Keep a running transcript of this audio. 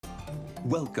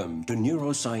Welcome to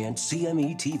Neuroscience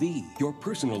CME TV, your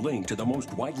personal link to the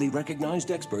most widely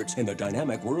recognized experts in the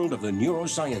dynamic world of the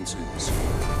neurosciences.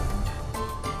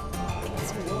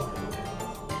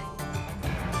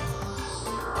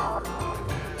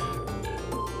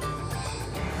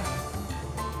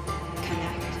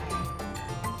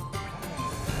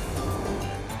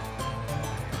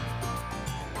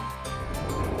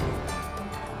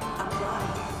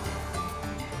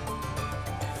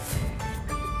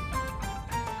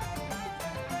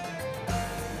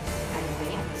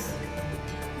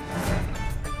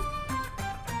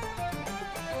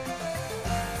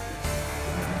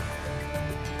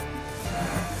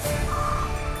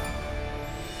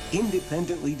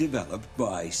 Independently developed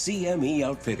by CME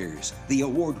Outfitters, the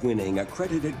award-winning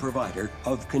accredited provider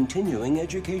of continuing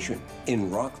education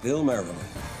in Rockville, Maryland.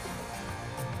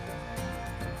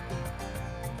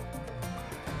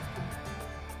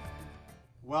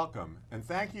 Welcome, and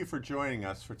thank you for joining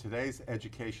us for today's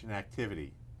education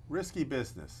activity, Risky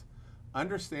Business,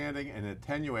 Understanding and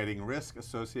Attenuating Risk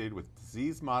Associated with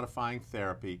Disease-Modifying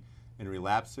Therapy in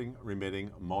Relapsing Remitting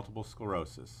Multiple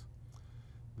Sclerosis.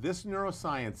 This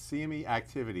neuroscience CME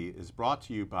activity is brought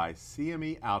to you by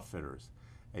CME Outfitters,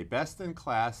 a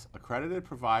best-in-class accredited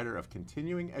provider of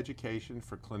continuing education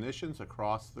for clinicians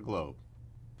across the globe.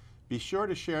 Be sure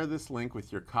to share this link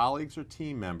with your colleagues or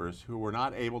team members who were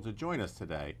not able to join us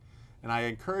today, and I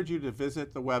encourage you to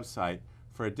visit the website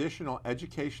for additional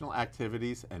educational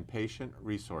activities and patient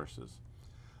resources.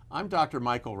 I'm Dr.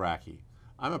 Michael Rackey.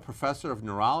 I'm a professor of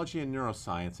neurology and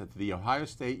neuroscience at The Ohio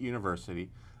State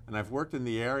University, and I've worked in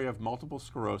the area of multiple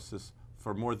sclerosis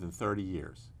for more than 30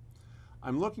 years.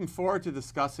 I'm looking forward to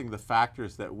discussing the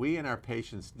factors that we and our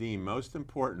patients deem most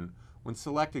important when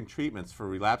selecting treatments for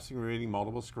relapsing remitting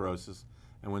multiple sclerosis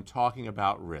and when talking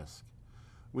about risk.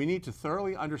 We need to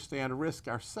thoroughly understand risk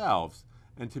ourselves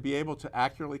and to be able to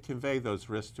accurately convey those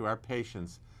risks to our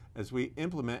patients as we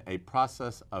implement a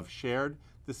process of shared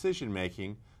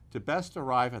decision-making to best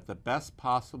arrive at the best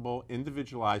possible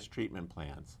individualized treatment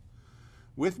plans.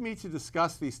 With me to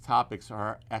discuss these topics are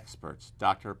our experts,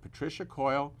 Dr. Patricia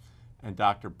Coyle and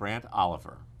Dr. Brant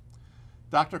Oliver.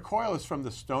 Dr. Coyle is from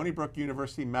the Stony Brook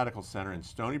University Medical Center in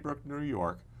Stony Brook, New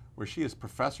York, where she is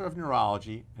professor of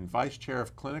neurology and vice chair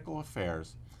of clinical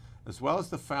affairs, as well as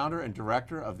the founder and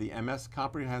director of the MS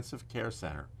Comprehensive Care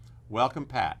Center. Welcome,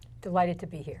 Pat. Delighted to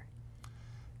be here.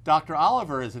 Dr.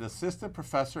 Oliver is an assistant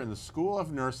professor in the School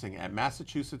of Nursing at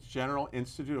Massachusetts General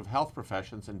Institute of Health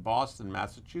Professions in Boston,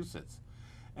 Massachusetts,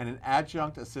 and an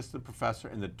adjunct assistant professor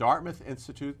in the Dartmouth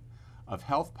Institute of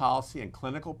Health Policy and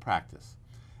Clinical Practice.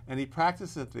 And he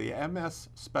practices at the MS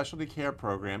Specialty Care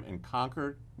Program in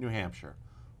Concord, New Hampshire.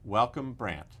 Welcome,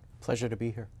 Brant. Pleasure to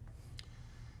be here.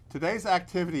 Today's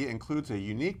activity includes a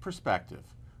unique perspective.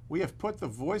 We have put the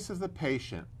voice of the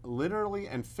patient, literally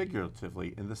and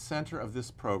figuratively, in the center of this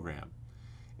program.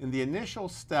 In the initial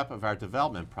step of our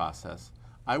development process,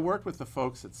 I worked with the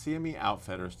folks at CME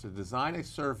Outfitters to design a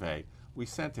survey we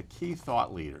sent to key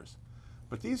thought leaders.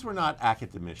 But these were not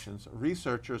academicians,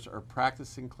 researchers, or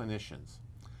practicing clinicians.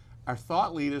 Our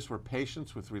thought leaders were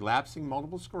patients with relapsing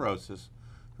multiple sclerosis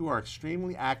who are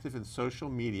extremely active in social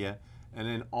media and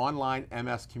in online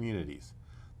MS communities.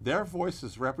 Their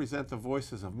voices represent the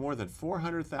voices of more than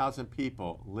 400,000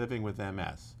 people living with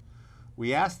MS.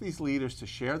 We asked these leaders to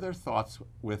share their thoughts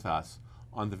with us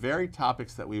on the very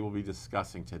topics that we will be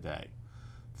discussing today.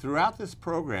 Throughout this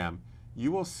program,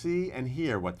 you will see and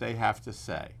hear what they have to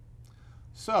say.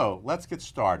 So let's get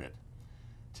started.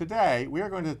 Today, we are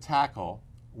going to tackle,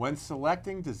 when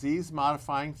selecting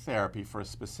disease-modifying therapy for a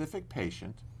specific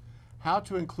patient, how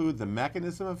to include the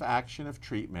mechanism of action of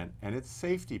treatment and its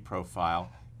safety profile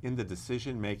in the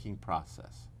decision-making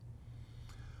process.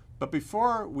 But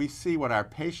before we see what our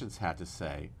patients had to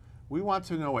say, we want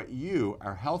to know what you,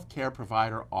 our healthcare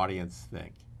provider audience,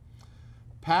 think.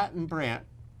 Pat and Brant,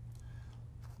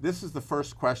 this is the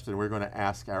first question we're going to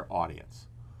ask our audience.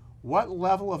 What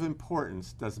level of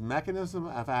importance does mechanism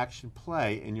of action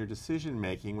play in your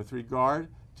decision-making with regard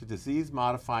to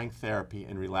disease-modifying therapy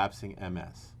in relapsing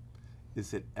MS?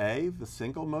 Is it A, the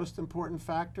single most important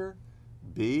factor?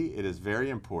 B, it is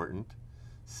very important.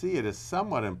 C, it is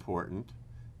somewhat important.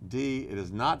 D, it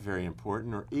is not very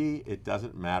important. Or E, it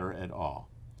doesn't matter at all.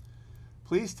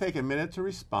 Please take a minute to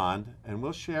respond, and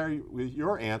we'll share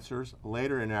your answers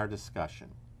later in our discussion.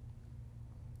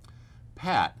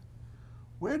 Pat,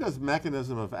 where does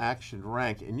mechanism of action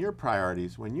rank in your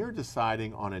priorities when you're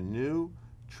deciding on a new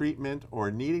treatment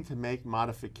or needing to make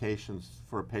modifications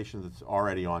for a patient that's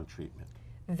already on treatment?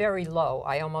 Very low.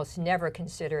 I almost never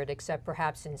consider it except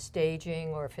perhaps in staging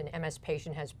or if an MS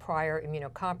patient has prior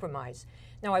immunocompromise.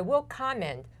 Now, I will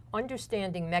comment,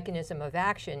 understanding mechanism of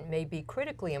action may be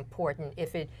critically important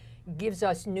if it gives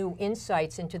us new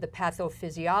insights into the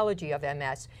pathophysiology of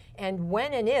MS. And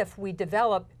when and if we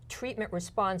develop treatment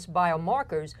response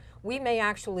biomarkers, we may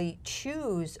actually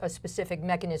choose a specific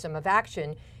mechanism of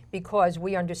action because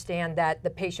we understand that the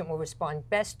patient will respond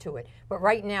best to it. But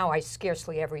right now, I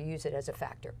scarcely ever use it as a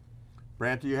factor.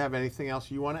 Brant, do you have anything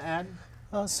else you want to add?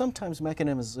 Sometimes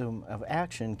mechanism of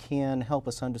action can help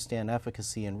us understand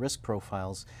efficacy and risk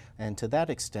profiles, and to that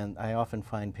extent, I often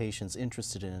find patients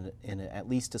interested in it at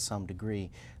least to some degree.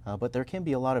 But there can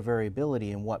be a lot of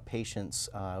variability in what patients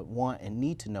want and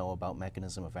need to know about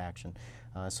mechanism of action.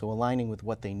 So aligning with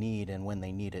what they need and when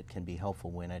they need it can be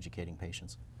helpful when educating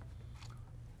patients.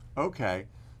 Okay,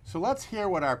 so let's hear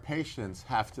what our patients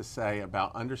have to say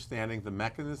about understanding the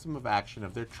mechanism of action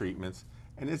of their treatments,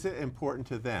 and is it important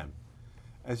to them?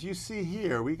 As you see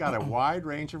here, we got a wide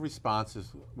range of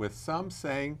responses, with some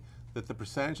saying that the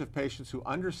percentage of patients who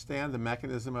understand the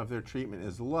mechanism of their treatment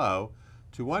is low,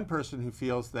 to one person who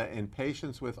feels that in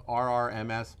patients with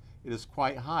RRMS, it is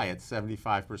quite high at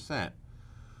 75%.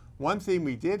 One theme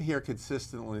we did hear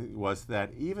consistently was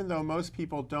that even though most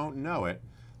people don't know it,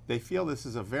 they feel this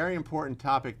is a very important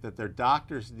topic that their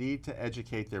doctors need to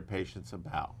educate their patients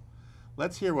about.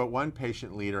 Let's hear what one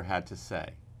patient leader had to say.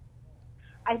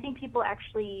 I think people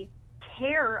actually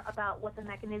care about what the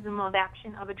mechanism of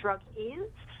action of a drug is.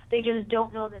 They just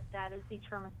don't know that that is the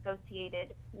term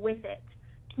associated with it.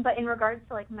 But in regards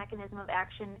to mechanism of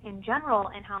action in general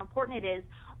and how important it is,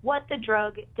 what the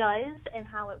drug does and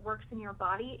how it works in your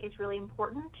body is really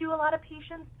important to a lot of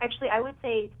patients. Actually, I would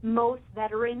say most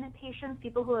veteran patients,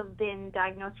 people who have been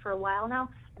diagnosed for a while now,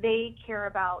 they care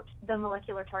about the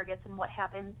molecular targets and what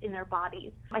happens in their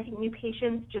bodies. I think new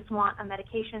patients just want a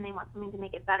medication. They want something to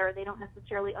make it better. They don't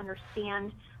necessarily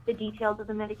understand the details of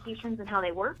the medications and how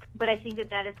they work. But I think that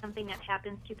that is something that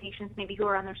happens to patients maybe who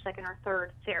are on their second or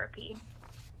third therapy.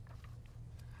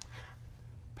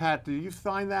 Pat, do you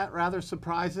find that rather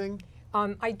surprising?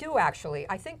 I do, actually.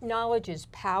 I think knowledge is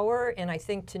power, and I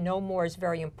think to know more is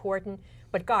very important.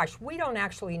 But gosh, we don't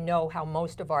actually know how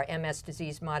most of our MS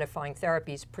disease-modifying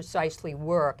therapies precisely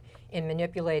work in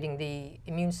manipulating the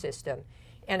immune system.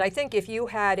 And I think if you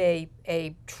had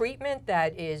a treatment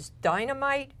that is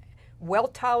dynamite,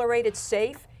 well-tolerated,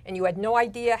 safe, and you had no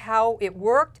idea how it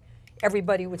worked,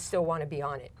 everybody would still want to be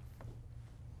on it.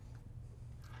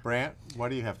 Brant, what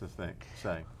do you have to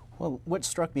say? Well, what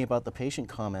struck me about the patient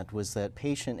comment was that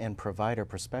patient and provider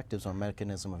perspectives on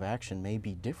mechanism of action may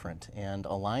be different, and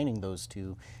aligning those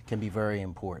two can be very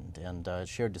important. And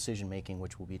shared decision making,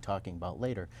 which we'll be talking about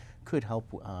later, could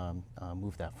help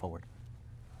move that forward.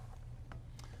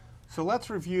 So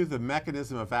let's review the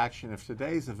mechanism of action of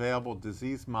today's available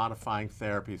disease-modifying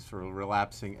therapies for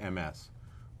relapsing MS.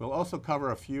 We'll also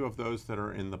cover a few of those that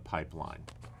are in the pipeline.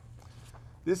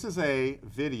 This is a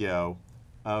video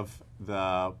of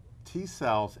the T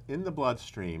cells in the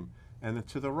bloodstream, and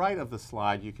to the right of the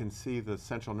slide you can see the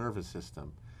central nervous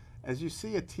system. As you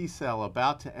see a T cell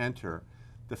about to enter,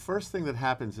 the first thing that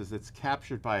happens is it's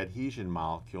captured by adhesion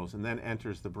molecules and then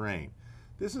enters the brain.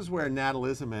 This is where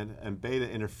natalizumab and beta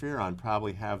interferon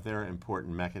probably have their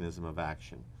important mechanism of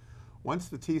action. Once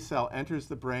the T cell enters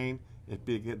the brain,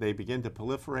 they begin to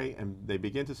proliferate and they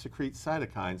begin to secrete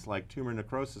cytokines like tumor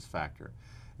necrosis factor.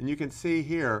 And you can see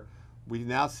here, we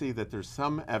now see that there's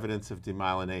some evidence of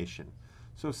demyelination.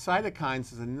 So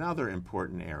cytokines is another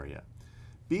important area.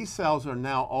 B cells are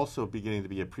now also beginning to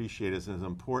be appreciated as an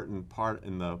important part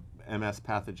in the MS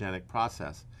pathogenic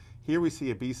process. Here we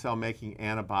see a B cell making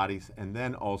antibodies and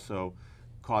then also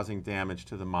causing damage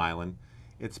to the myelin.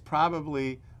 It's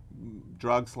probably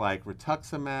drugs like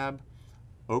rituximab,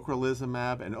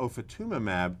 ocrelizumab, and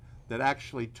ofatumumab that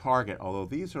actually target, although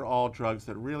these are all drugs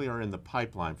that really are in the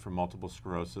pipeline for multiple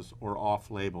sclerosis or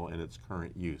off-label in its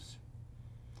current use.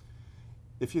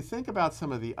 If you think about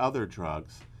some of the other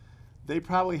drugs, they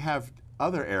probably have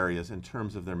other areas in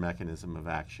terms of their mechanism of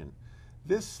action.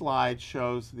 This slide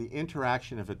shows the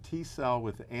interaction of a T cell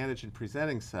with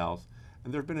antigen-presenting cells,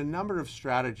 and there have been a number of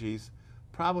strategies.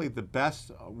 Probably the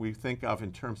best we think of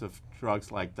in terms of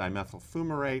drugs like dimethyl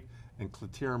fumarate and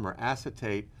clatirum or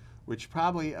acetate, which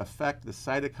probably affect the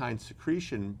cytokine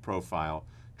secretion profile,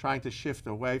 trying to shift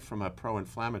away from a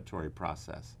pro-inflammatory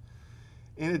process.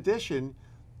 In addition,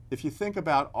 if you think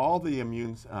about all the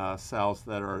immune cells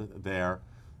that are there,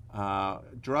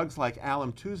 drugs like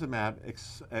alemtuzumab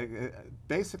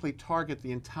basically target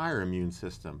the entire immune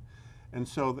system. And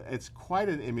so it's quite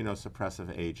an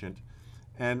immunosuppressive agent.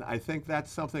 And I think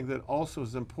that's something that also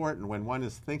is important when one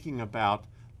is thinking about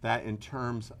that in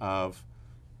terms of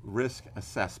risk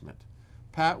assessment.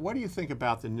 Pat, what do you think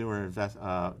about the newer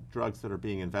drugs that are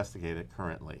being investigated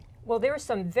currently? Well, there are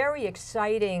some very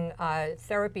exciting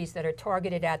therapies that are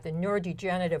targeted at the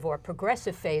neurodegenerative or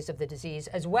progressive phase of the disease,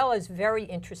 as well as very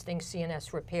interesting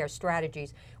CNS repair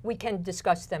strategies. We can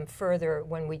discuss them further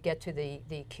when we get to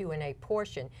the Q&A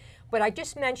portion. But I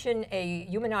just mentioned a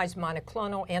humanized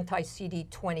monoclonal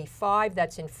anti-CD25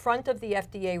 that's in front of the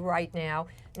FDA right now,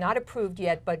 not approved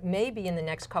yet, but maybe in the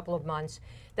next couple of months,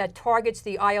 that targets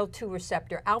the IL-2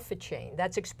 receptor alpha chain.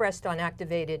 That's expressed on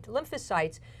activated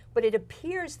lymphocytes, but it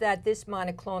appears that this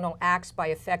monoclonal acts by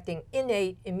affecting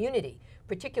innate immunity,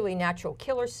 particularly natural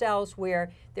killer cells,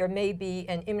 where there may be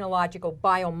an immunological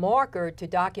biomarker to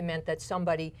document that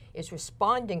somebody is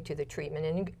responding to the treatment,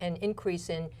 and an increase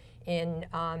in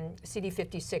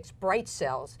CD56 bright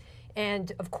cells.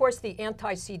 And of course, the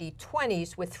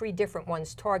anti-CD20s, with 3 different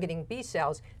ones targeting B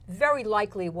cells, very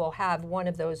likely will have one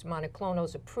of those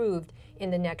monoclonals approved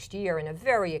in the next year, in a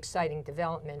very exciting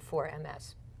development for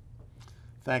MS.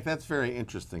 That's very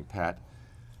interesting, Pat.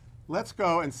 Let's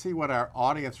go and see what our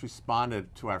audience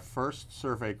responded to our first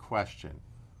survey question.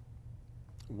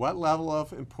 What level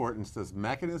of importance does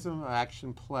mechanism of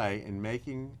action play in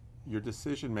making your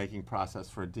decision-making process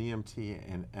for DMT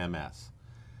and MS?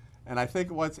 And I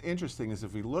think what's interesting is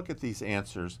if we look at these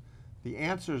answers, the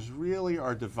answers really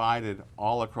are divided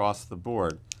all across the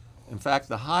board. In fact,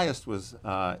 the highest was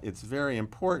it's very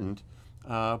important,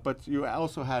 but you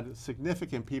also had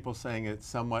significant people saying it's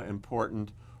somewhat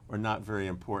important or not very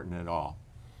important at all.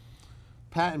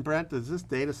 Pat and Brent, does this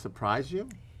data surprise you?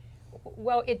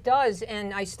 Well, it does,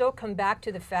 and I still come back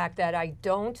to the fact that I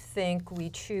don't think we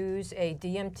choose a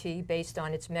DMT based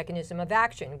on its mechanism of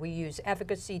action. We use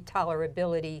efficacy,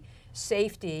 tolerability,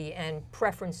 safety, and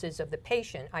preferences of the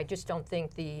patient. I just don't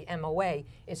think the MOA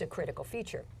is a critical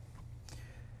feature.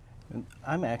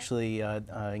 I'm actually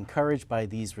encouraged by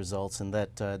these results, and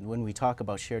that when we talk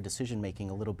about shared decision making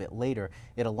a little bit later,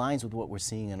 it aligns with what we're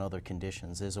seeing in other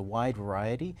conditions. There's a wide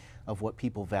variety of what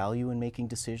people value in making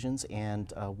decisions,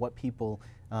 and what people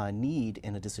need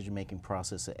in a decision making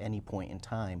process at any point in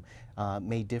time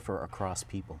may differ across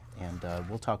people. And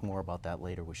we'll talk more about that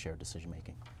later with shared decision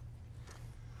making.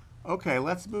 Okay,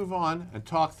 let's move on and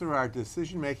talk through our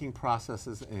decision making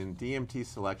processes in DMT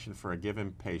selection for a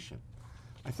given patient.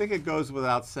 I think it goes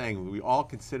without saying we all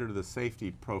consider the safety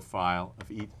profile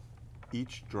of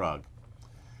each drug.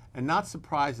 And not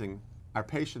surprising, our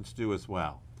patients do as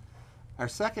well. Our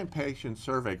second patient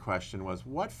survey question was,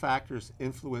 what factors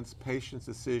influence patients'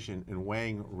 decision in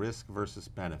weighing risk versus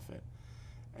benefit?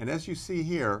 And as you see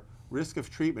here, risk of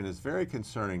treatment is very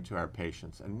concerning to our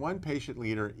patients. And one patient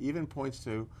leader even points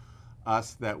to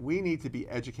us that we need to be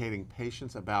educating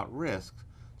patients about risks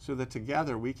so that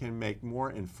together we can make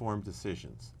more informed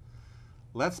decisions.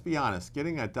 Let's be honest,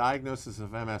 getting a diagnosis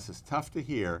of MS is tough to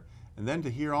hear, and then to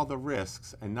hear all the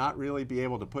risks and not really be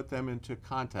able to put them into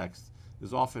context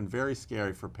is often very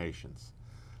scary for patients.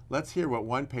 Let's hear what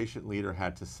one patient leader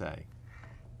had to say.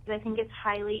 I think it's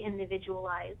highly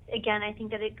individualized. Again, I think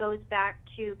that it goes back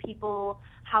to people,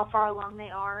 how far along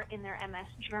they are in their MS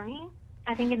journey.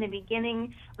 I think in the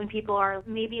beginning, when people are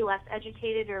maybe less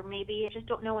educated or maybe just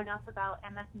don't know enough about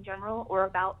MS in general or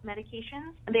about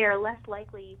medications, they are less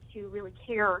likely to really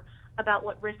care about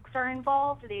what risks are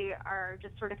involved. They are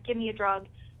just sort of, give me a drug,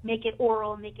 make it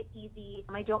oral, make it easy.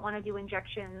 I don't want to do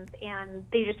injections, and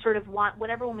they just sort of want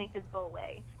whatever will make this go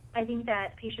away. I think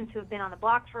that patients who have been on the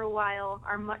block for a while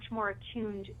are much more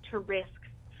attuned to risks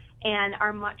and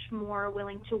are much more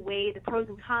willing to weigh the pros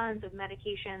and cons of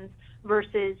medications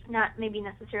versus not maybe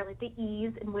necessarily the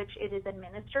ease in which it is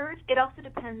administered. It also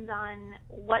depends on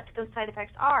what those side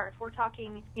effects are. If we're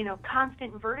talking,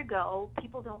 constant vertigo,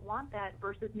 people don't want that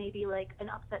versus maybe like an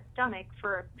upset stomach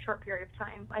for a short period of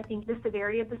time. I think the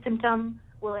severity of the symptom,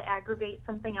 will it aggravate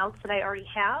something else that I already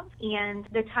have, and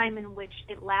the time in which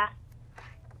it lasts.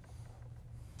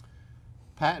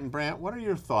 Pat and Brant, what are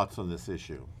your thoughts on this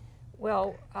issue?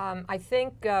 Well, I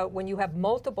think when you have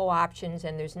multiple options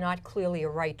and there's not clearly a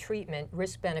right treatment,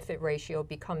 risk-benefit ratio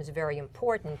becomes very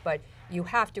important, but you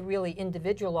have to really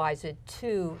individualize it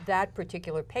to that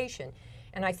particular patient.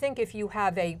 And I think if you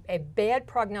have a bad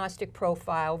prognostic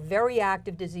profile, very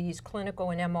active disease, clinical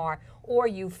and MR, or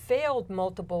you failed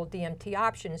multiple DMT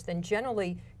options, then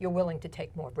generally you're willing to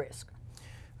take more risk.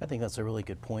 I think that's a really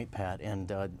good point, Pat,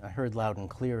 and I heard loud and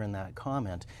clear in that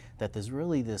comment that there's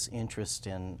really this interest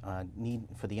in need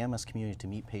for the MS community to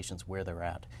meet patients where they're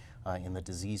at. in the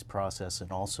disease process,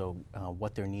 and also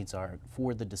what their needs are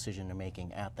for the decision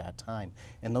making at that time.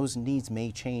 And those needs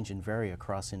may change and vary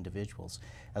across individuals.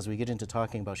 As we get into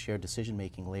talking about shared decision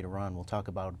making later on, we'll talk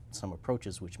about some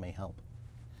approaches which may help.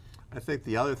 I think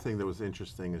the other thing that was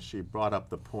interesting is she brought up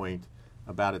the point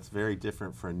about it's very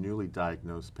different for a newly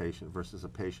diagnosed patient versus a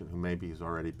patient who maybe has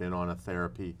already been on a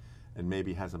therapy and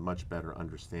maybe has a much better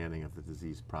understanding of the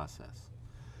disease process.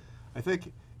 I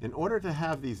think in order to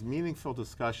have these meaningful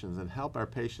discussions and help our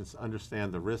patients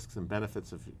understand the risks and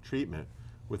benefits of treatment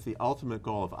with the ultimate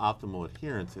goal of optimal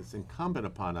adherence, it's incumbent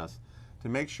upon us to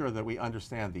make sure that we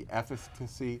understand the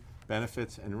efficacy,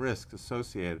 benefits, and risks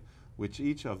associated with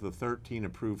each of the 13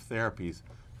 approved therapies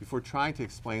before trying to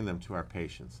explain them to our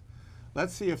patients.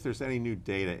 Let's see if there's any new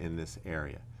data in this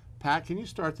area. Pat, can you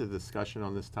start the discussion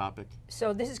on this topic?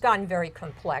 So this has gotten very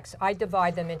complex. I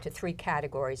divide them into 3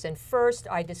 categories. And first,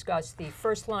 I discuss the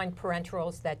first-line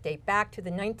parenterals that date back to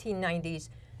the 1990s.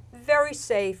 Very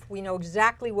safe. We know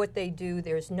exactly what they do.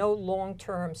 There's no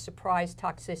long-term surprise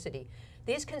toxicity.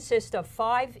 These consist of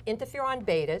 5 interferon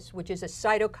betas, which is a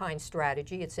cytokine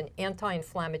strategy. It's an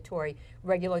anti-inflammatory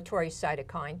regulatory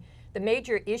cytokine. The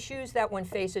major issues that one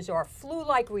faces are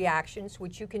flu-like reactions,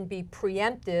 which you can be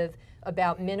preemptive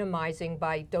about minimizing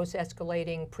by dose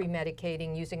escalating,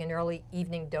 pre-medicating, using an early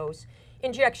evening dose.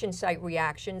 Injection site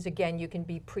reactions, again, you can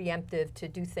be preemptive to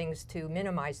do things to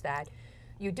minimize that.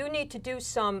 You do need to do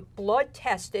some blood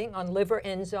testing on liver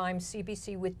enzymes,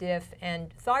 CBC with diff,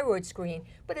 and thyroid screen,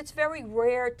 but it's very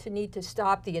rare to need to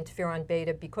stop the interferon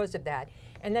beta because of that.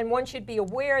 And then one should be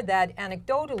aware that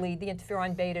anecdotally, the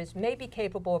interferon betas may be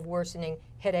capable of worsening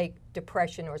headache,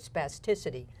 depression, or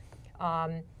spasticity.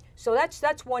 So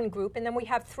that's one group. And then we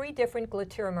have 3 different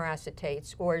gluteramyr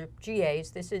acetates, or GAs.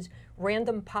 This is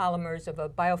random polymers of a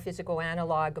biophysical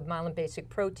analog of myelin basic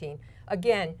protein.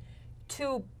 Again,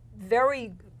 2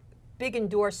 very big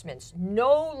endorsements.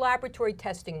 No laboratory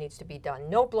testing needs to be done,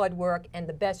 no blood work, and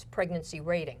the best pregnancy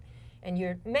rating. And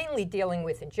you're mainly dealing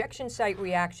with injection site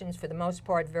reactions, for the most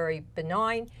part very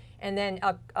benign, and then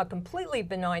a completely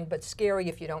benign but scary,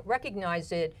 if you don't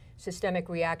recognize it, systemic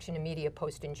reaction, immediate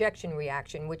post-injection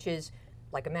reaction, which is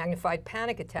like a magnified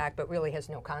panic attack but really has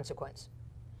no consequence.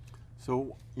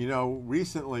 So, you know,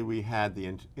 recently we had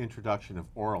the introduction of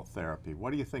oral therapy.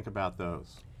 What do you think about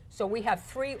those? So we have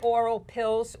 3 oral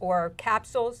pills or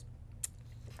capsules.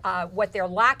 What they're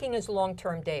lacking is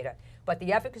long-term data, but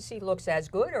the efficacy looks as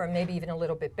good or maybe even a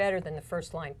little bit better than the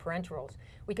first-line parenterals.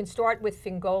 We can start with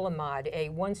fingolimod, a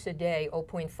once-a-day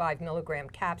 0.5 milligram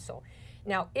capsule.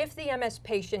 Now, if the MS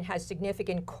patient has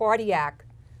significant cardiac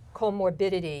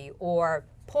comorbidity or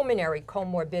pulmonary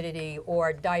comorbidity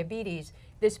or diabetes,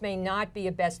 this may not be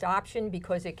a best option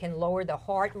because it can lower the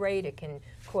heart rate, it can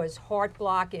cause heart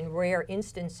block in rare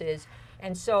instances,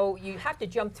 and so you have to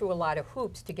jump through a lot of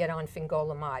hoops to get on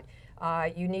fingolimod.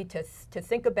 You need to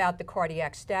think about the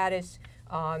cardiac status.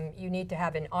 You need to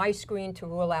have an eye screen to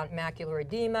rule out macular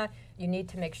edema. You need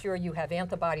to make sure you have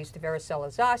antibodies to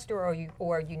varicella zoster,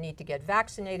 or you need to get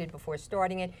vaccinated before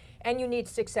starting it. And you need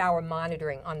 6-hour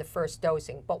monitoring on the first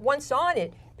dosing. But once on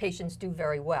it, patients do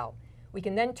very well. We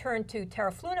can then turn to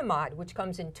teriflunomide, which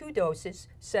comes in 2 doses,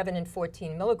 7 and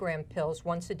 14 milligram pills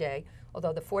once a day,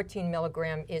 although the 14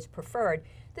 milligram is preferred.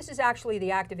 This is actually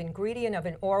the active ingredient of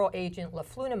an oral agent,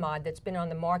 leflunomide, that's been on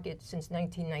the market since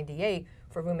 1998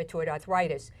 for rheumatoid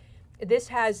arthritis. This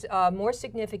has more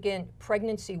significant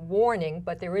pregnancy warning,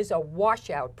 but there is a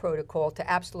washout protocol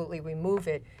to absolutely remove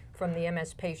it from the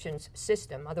MS patient's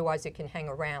system. Otherwise, it can hang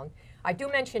around. I do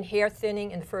mention hair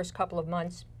thinning in the first couple of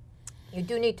months. You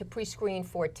do need to pre-screen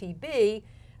for TB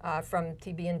from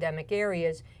TB endemic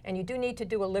areas, and you do need to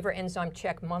do a liver enzyme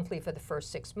check monthly for the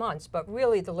first 6 months. But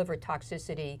really, the liver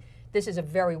toxicity, this is a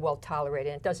very well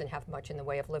tolerated, and it doesn't have much in the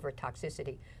way of liver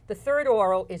toxicity. The third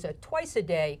oral is a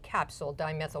twice-a-day capsule,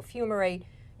 dimethyl fumarate.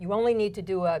 You only need to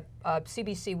do a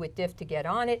CBC with diff to get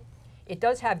on it. It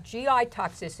does have GI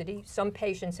toxicity. Some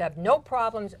patients have no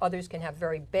problems. Others can have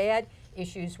very bad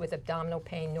issues with abdominal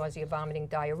pain, nausea, vomiting,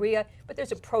 diarrhea. But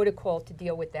there's a protocol to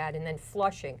deal with that, and then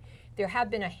flushing. There have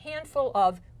been a handful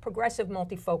of progressive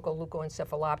multifocal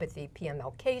leukoencephalopathy,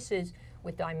 PML, cases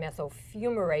with dimethyl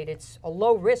fumarate. It's a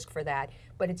low risk for that,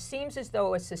 but it seems as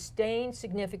though a sustained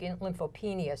significant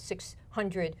lymphopenia,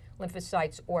 600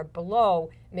 lymphocytes or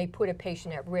below, may put a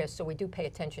patient at risk, so we do pay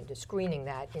attention to screening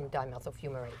that in dimethyl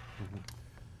fumarate. Mm-hmm.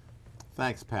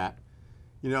 Thanks, Pat.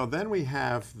 You know, then we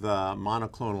have the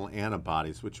monoclonal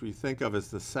antibodies, which we think of as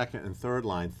the second and third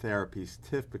line therapies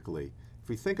typically. If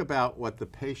we think about what the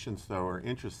patients, though, are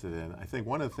interested in, I think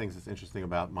one of the things that's interesting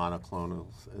about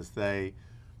monoclonals is they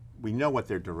we know what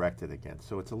they're directed against,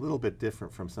 so it's a little bit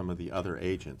different from some of the other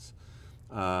agents.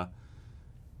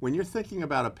 When you're thinking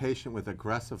about a patient with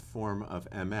aggressive form of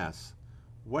MS,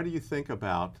 what do you think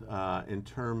about in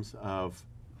terms of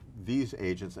these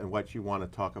agents and what you want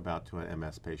to talk about to an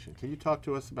MS patient? Can you talk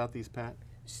to us about these, Pat?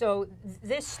 So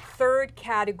this third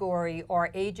category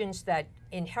are agents that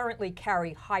inherently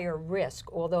carry higher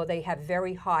risk, although they have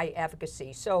very high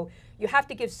efficacy. So you have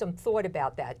to give some thought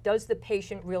about that. Does the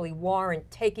patient really warrant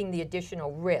taking the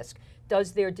additional risk?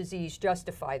 Does their disease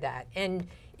justify that? And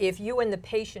if you and the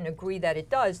patient agree that it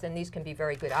does, then these can be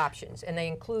very good options. And they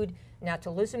include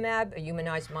natalizumab, a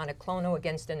humanized monoclonal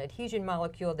against an adhesion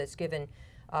molecule that's given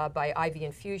by IV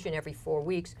infusion every 4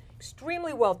 weeks.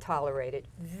 Extremely well tolerated,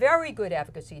 very good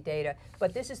efficacy data,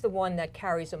 but this is the one that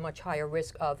carries a much higher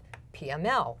risk of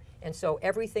PML. And so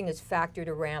everything is factored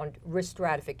around risk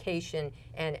stratification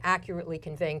and accurately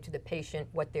conveying to the patient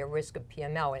what their risk of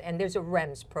PML. And there's a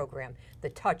REMS program, the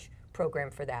TOUCH program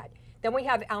for that. Then we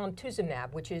have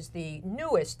alemtuzumab, which is the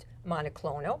newest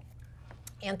monoclonal.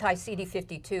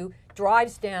 Anti-CD52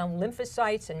 drives down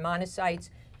lymphocytes and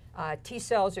monocytes. T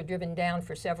cells are driven down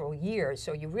for several years,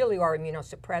 so you really are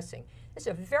immunosuppressing. It's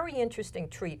a very interesting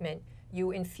treatment.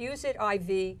 You infuse it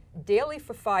IV daily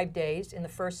for 5 days in the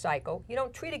first cycle. You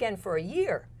don't treat again for a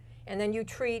year. And then you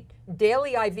treat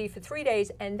daily IV for 3 days,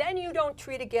 and then you don't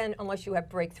treat again unless you have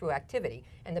breakthrough activity.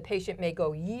 And the patient may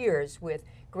go years with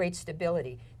great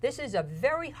stability. This is a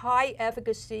very high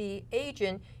efficacy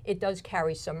agent. It does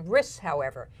carry some risks,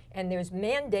 however. And there's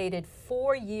mandated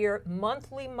 4-year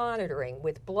monthly monitoring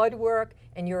with blood work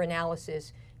and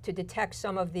urinalysis to detect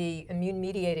some of the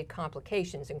immune-mediated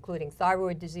complications, including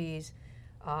thyroid disease,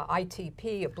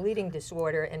 ITP, a bleeding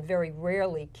disorder, and very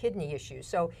rarely kidney issues.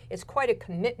 So it's quite a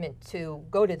commitment to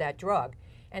go to that drug.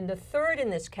 And the third in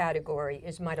this category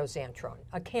is mitoxantrone,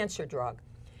 a cancer drug.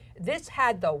 This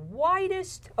had the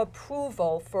widest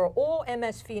approval for all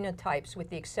MS phenotypes with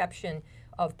the exception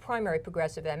of primary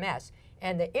progressive MS.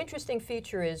 And the interesting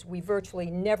feature is we virtually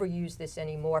never use this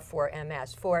anymore for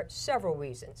MS for several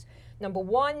reasons. Number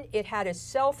one, it had a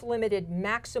self-limited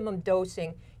maximum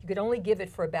dosing. You could only give it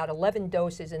for about 11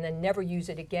 doses and then never use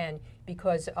it again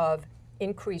because of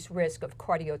increased risk of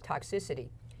cardiotoxicity.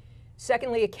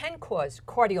 Secondly, it can cause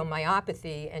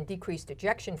cardiomyopathy and decreased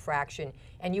ejection fraction,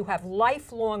 and you have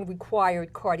lifelong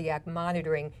required cardiac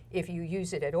monitoring if you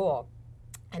use it at all.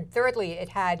 And thirdly, it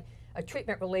had a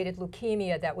treatment-related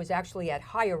leukemia that was actually at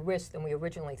higher risk than we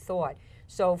originally thought.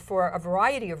 So for a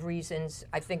variety of reasons,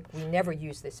 I think we never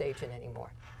use this agent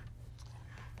anymore.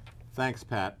 Thanks,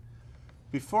 Pat.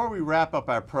 Before we wrap up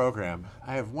our program,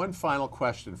 I have one final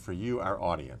question for you, our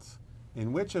audience.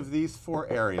 In which of these 4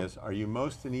 areas are you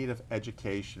most in need of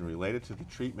education related to the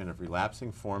treatment of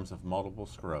relapsing forms of multiple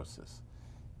sclerosis?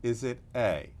 Is it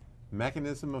A,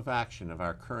 mechanism of action of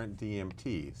our current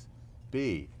DMTs,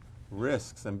 B,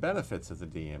 risks and benefits of the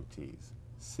DMTs,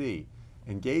 C,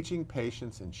 engaging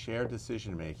patients in shared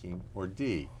decision-making, or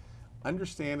D,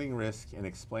 understanding risk and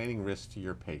explaining risk to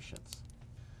your patients?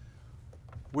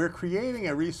 We're creating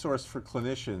a resource for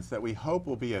clinicians that we hope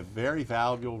will be a very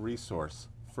valuable resource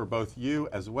for both you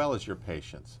as well as your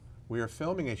patients. We are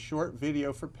filming a short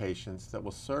video for patients that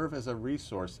will serve as a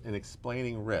resource in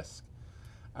explaining risk.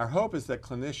 Our hope is that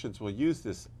clinicians will use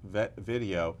this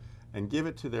video and give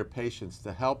it to their patients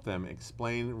to help them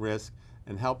explain risk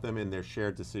and help them in their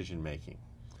shared decision making.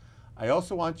 I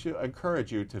also want to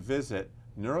encourage you to visit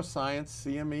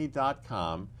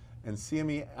neurosciencecme.com and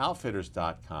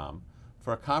cmeoutfitters.com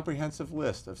for a comprehensive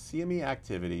list of CME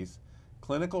activities,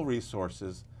 clinical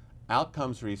resources,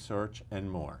 outcomes research, and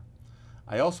more.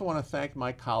 I also want to thank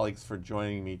my colleagues for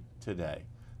joining me today.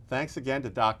 Thanks again to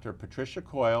Dr. Patricia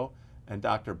Coyle and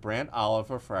Dr. Brant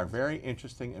Oliver for our very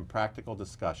interesting and practical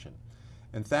discussion.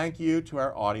 And thank you to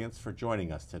our audience for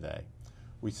joining us today.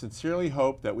 We sincerely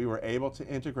hope that we were able to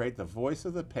integrate the voice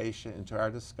of the patient into our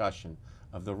discussion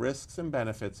of the risks and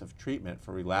benefits of treatment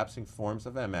for relapsing forms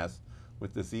of MS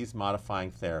with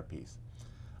disease-modifying therapies.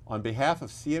 On behalf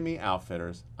of CME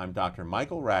Outfitters, I'm Dr.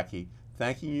 Michael Racky,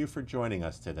 thanking you for joining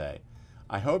us today.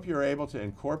 I hope you're able to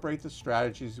incorporate the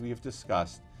strategies we have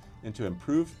discussed into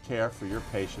improved care for your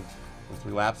patients with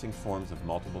relapsing forms of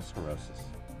multiple sclerosis.